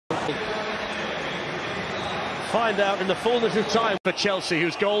find out in the fullness of time for Chelsea,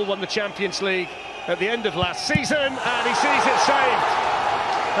 whose goal won the Champions League at the end of last season, and he sees it saved.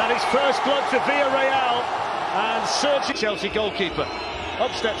 And it's first blood to Villarreal, and Sergio, Chelsea goalkeeper.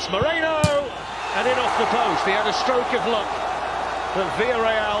 Up steps Moreno, and in off the post. He had a stroke of luck, but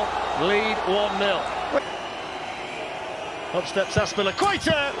Villarreal lead 1-0. Up steps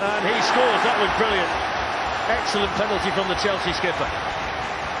Azpilicueta, and he scores. That was brilliant. Excellent penalty from the Chelsea skipper.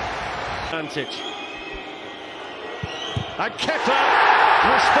 Advantage. And Kepa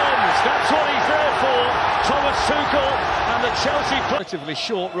responds. That's what he's there for. Thomas Tuchel and the Chelsea. Relatively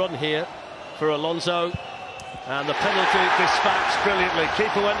short run here for Alonso. And the penalty dispatched brilliantly.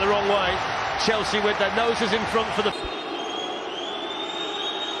 Keeper went the wrong way. Chelsea with their noses in front for the...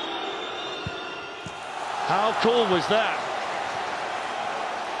 How cool was that?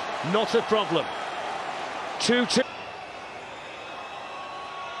 Not a problem. 2-2.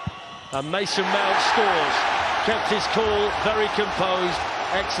 And Mason Mount scores. Kept his cool, very composed.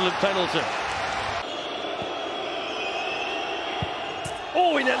 Excellent penalty.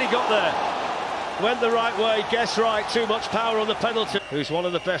 Oh, he nearly got there. Went the right way, guess right. Too much power on the penalty. Who's one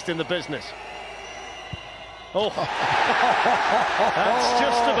of the best in the business. Oh, that's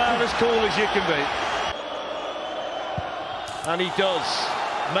just about as cool as you can be. And he does.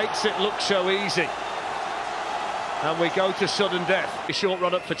 Makes it look so easy. And we go to sudden death. A short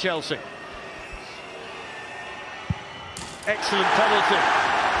run up for Chelsea. Excellent penalty.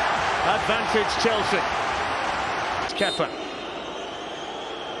 Advantage Chelsea. Kepa.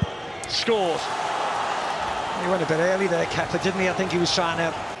 Scores. He went a bit early there, Kepa, didn't he? I think he was trying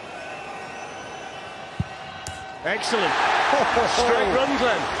to... Excellent. Straight run,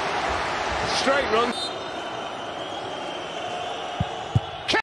 Glenn. Straight run.